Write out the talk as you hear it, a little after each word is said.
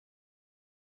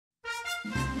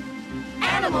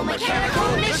Animal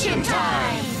Mechanical Mission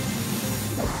Time!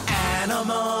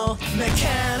 Animal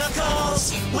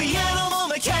Mechanicals, we Animal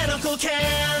Mechanical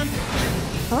can!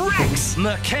 Rex!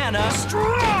 Mechana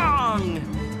strong!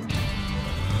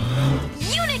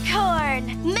 Unicorn!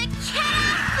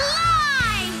 Mechana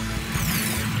fly!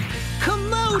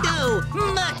 Komodo!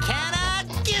 Mechana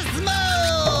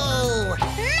gizmo!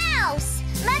 Mouse!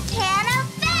 Mechana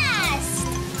fast!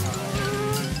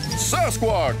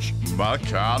 Sasquatch!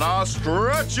 Mechana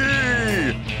stretchy!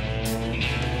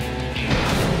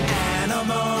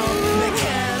 Animal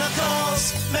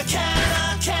Mechanicals,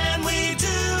 Mechana can we do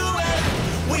it?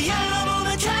 We Animal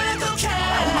Mechanical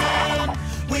can!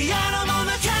 We Animal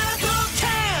Mechanical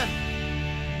can!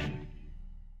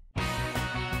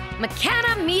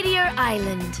 Mechana Meteor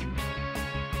Island.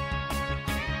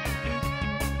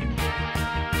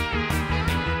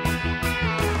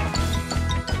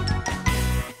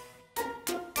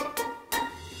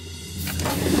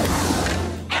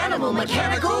 Animal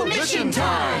Mechanical Mission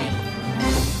Time!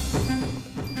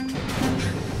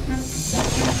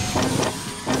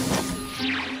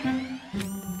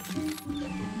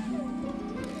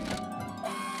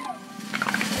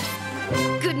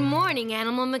 Good morning,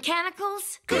 Animal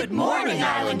Mechanicals. Good morning,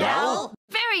 Island Owl!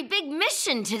 Very big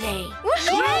mission today.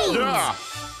 Yeah!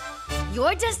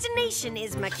 Your destination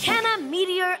is Mechana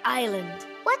Meteor Island.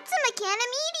 What's a Mechana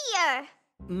meteor?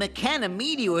 Mechana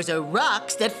meteors are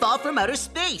rocks that fall from outer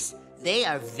space. They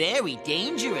are very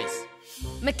dangerous.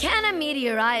 Mechana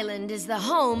Meteor Island is the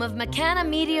home of Mechana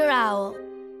Meteor Owl.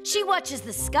 She watches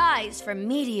the skies for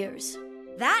meteors.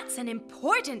 That's an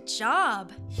important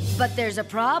job. But there's a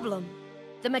problem.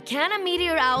 The Mechana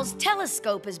Meteor Owl's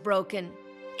telescope is broken.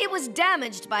 It was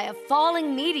damaged by a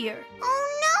falling meteor. Oh,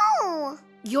 no!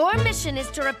 Your mission is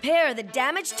to repair the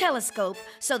damaged telescope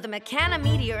so the Mechana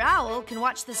Meteor Owl can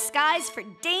watch the skies for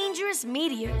dangerous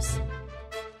meteors.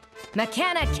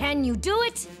 Mechana, can you do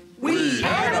it? We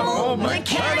Animal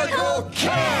Mechanical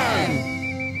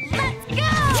can! Let's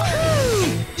go!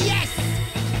 Yes!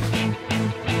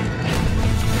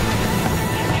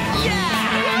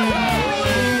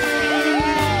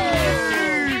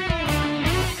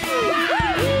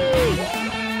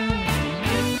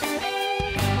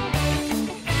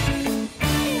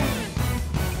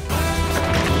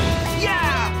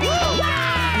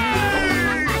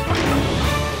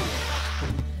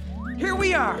 Here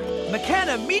we are,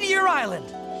 Mechana Meteor Island.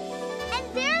 And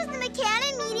there's the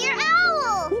Mechana meteor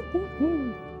owl!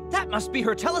 That must be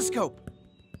her telescope.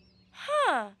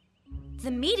 Huh.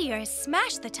 The meteor has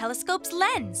smashed the telescope's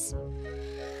lens.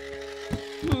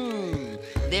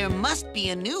 There must be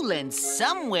a new lens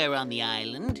somewhere on the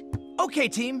island. Okay,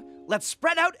 team, let's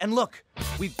spread out and look.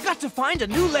 We've got to find a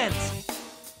new lens.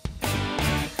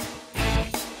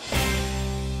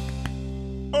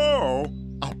 Oh,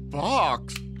 a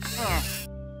box!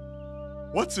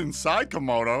 What's inside,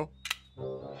 Komodo?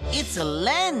 It's a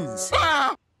lens.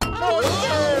 Ah! Oh,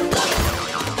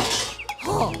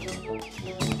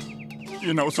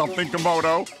 you know something,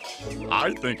 Komodo?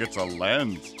 I think it's a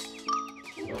lens.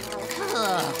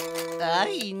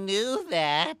 I knew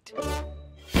that.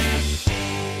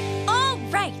 All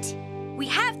right. We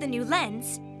have the new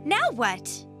lens. Now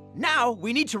what? Now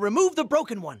we need to remove the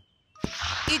broken one.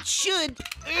 It should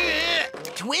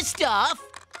twist off.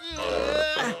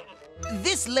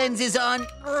 This lens is on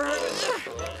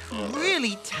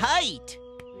really tight.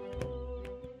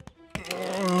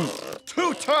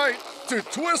 Too tight to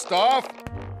twist off.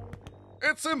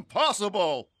 It's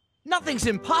impossible. Nothing's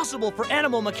impossible for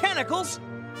Animal Mechanicals.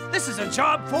 This is a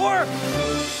job for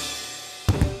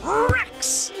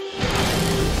Rex!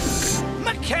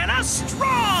 Mechana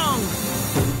strong!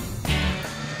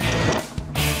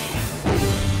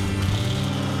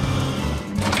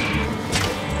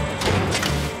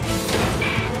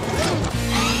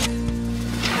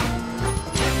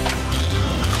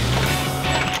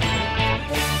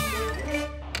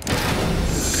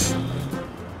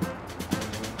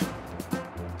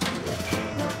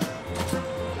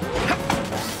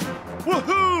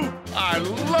 Woohoo! I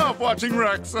love watching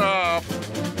Rex,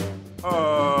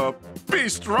 be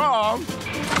strong.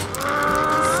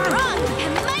 Strong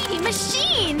and mighty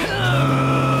machine!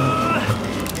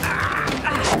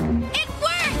 It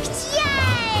worked!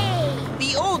 Yay!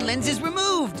 The old lens is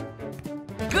removed.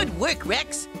 Good work,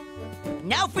 Rex.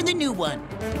 Now for the new one.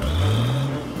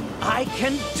 I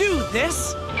can do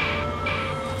this!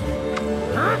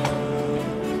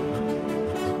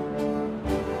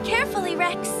 Carefully,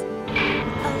 Rex.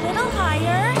 A little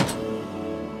higher.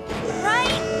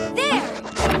 Right there.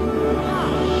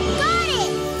 Got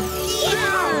it!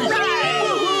 Yeah!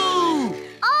 Woohoo!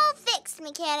 All fixed,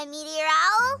 Mechana meteor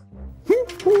owl.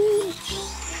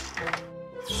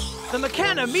 The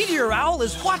Mechana meteor owl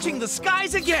is watching the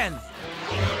skies again.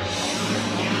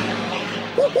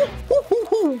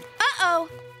 Uh-oh.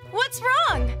 What's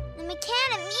wrong? The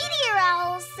Mechana meteor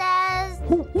owl says...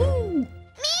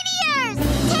 Meteors!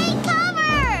 Take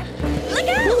cover! Look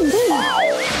out!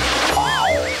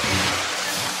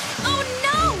 Oh,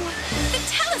 no! The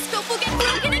telescope will get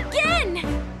broken again!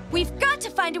 We've got to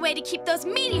find a way to keep those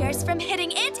meteors from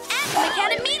hitting it and the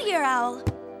Mechana meteor owl.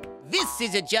 This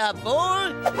is a job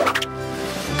for...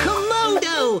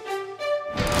 Komodo!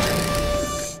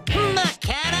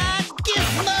 Mechana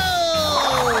Gizmo!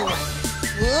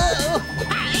 Whoa!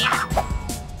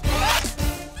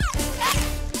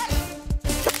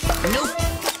 Nope.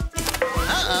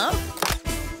 Uh-oh.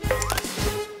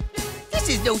 This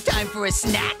is no time for a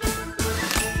snack.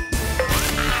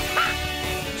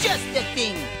 Just the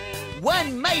thing.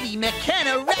 One mighty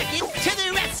Mechana racket to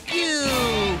the rescue!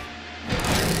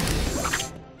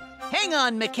 Hang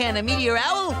on, Mechana meteor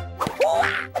owl.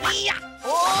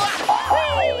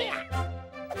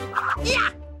 Look!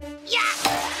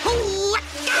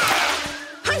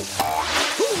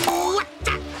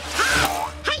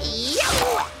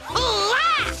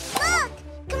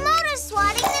 Komodo's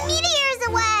swatting the meteors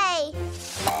away!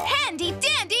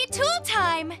 Handy-dandy tool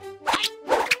time!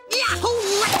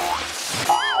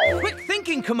 Quick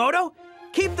thinking, Komodo.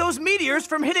 Keep those meteors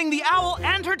from hitting the owl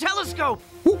and her telescope.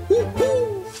 More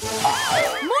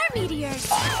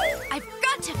meteors! I've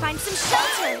got to find some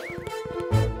shelter!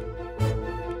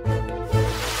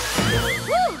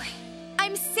 Whew!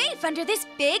 I'm safe under this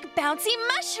big, bouncy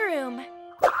mushroom!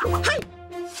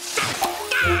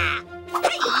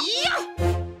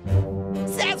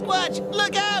 Sasquatch,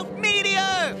 look out!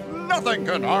 Meteor! Nothing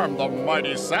can harm the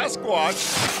mighty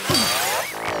Sasquatch.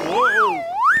 Whoa!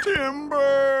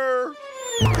 Timber!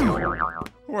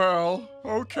 Well,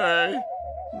 okay.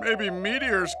 Maybe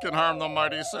meteors can harm the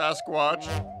mighty Sasquatch.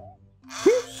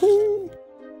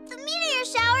 The meteor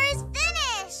shower is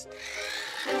finished!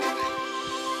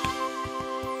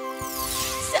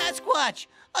 Sasquatch,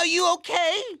 are you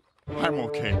okay? I'm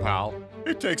okay, pal.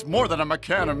 It takes more than a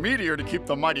Mechana meteor to keep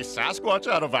the mighty Sasquatch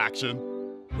out of action.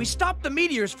 We stopped the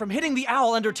meteors from hitting the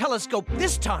owl and her telescope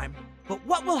this time. But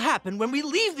what will happen when we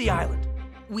leave the island?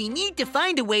 We need to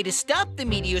find a way to stop the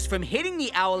meteors from hitting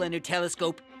the owl and her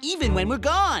telescope, even when we're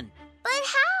gone. But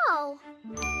how?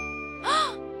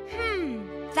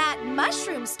 That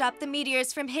mushroom stopped the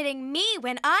meteors from hitting me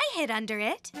when I hid under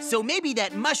it. So maybe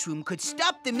that mushroom could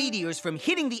stop the meteors from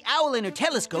hitting the owl and her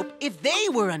telescope if they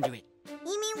were under it.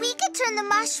 You mean we could turn the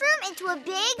mushroom into a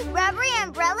big, rubbery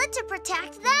umbrella to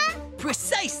protect them?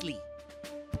 Precisely.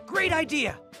 Great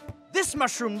idea. This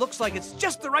mushroom looks like it's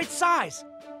just the right size.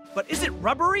 But is it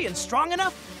rubbery and strong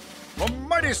enough? The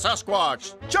mighty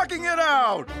Sasquatch, checking it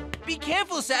out! Be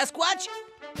careful, Sasquatch.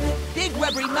 Big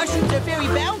rubbery mushrooms are very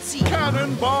bouncy.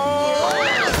 Cannonball!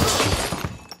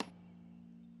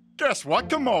 Guess what,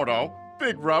 Komodo?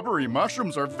 Big rubbery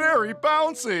mushrooms are very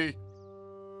bouncy.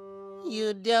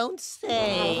 You don't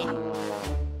say.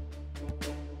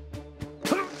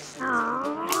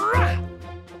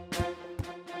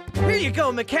 Here you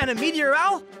go, Mechana meteor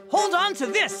owl. Hold on to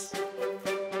this.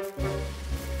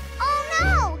 Oh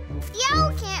no! The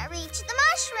owl can't reach the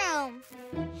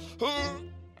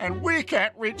mushroom! And we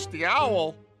can't reach the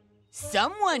owl.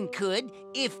 Someone could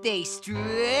if they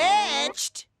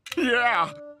stretched.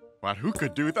 Yeah, but who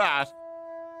could do that?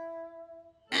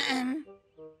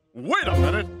 Wait a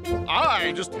minute.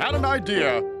 I just had an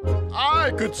idea.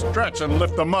 I could stretch and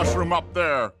lift the mushroom up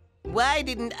there. Why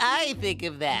didn't I think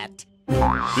of that?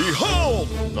 Behold,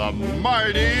 the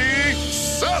mighty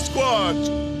Sasquatch!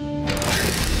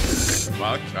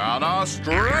 Mechana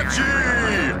stretchy!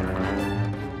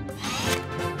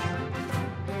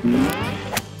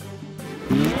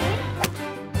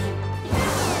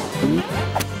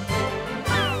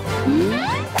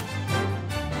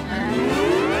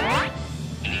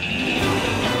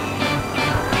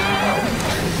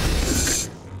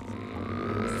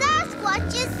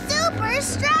 Sasquatch is super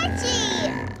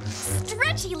stretchy!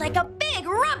 Stretchy like a big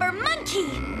rubber monkey!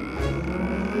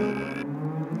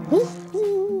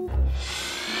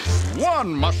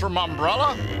 One mushroom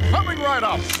umbrella coming right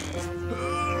up.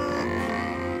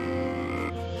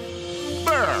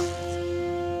 There.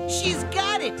 She's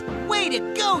got it! Way to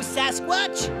go,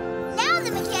 Sasquatch! Now the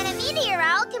Mechana meteor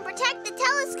owl can protect the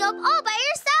telescope all by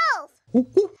herself!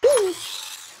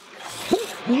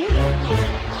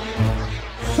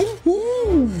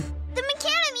 The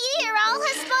Mechana meteor owl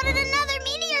has spotted another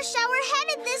meteor shower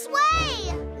headed this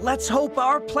way! Let's hope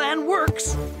our plan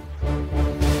works.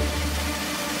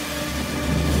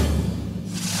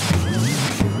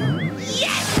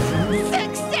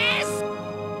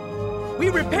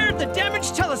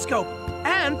 damaged telescope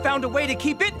and found a way to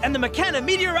keep it and the Mechana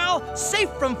meteor owl safe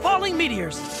from falling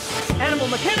meteors. Animal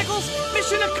Mechanicals,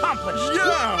 mission accomplished.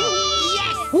 Yeah!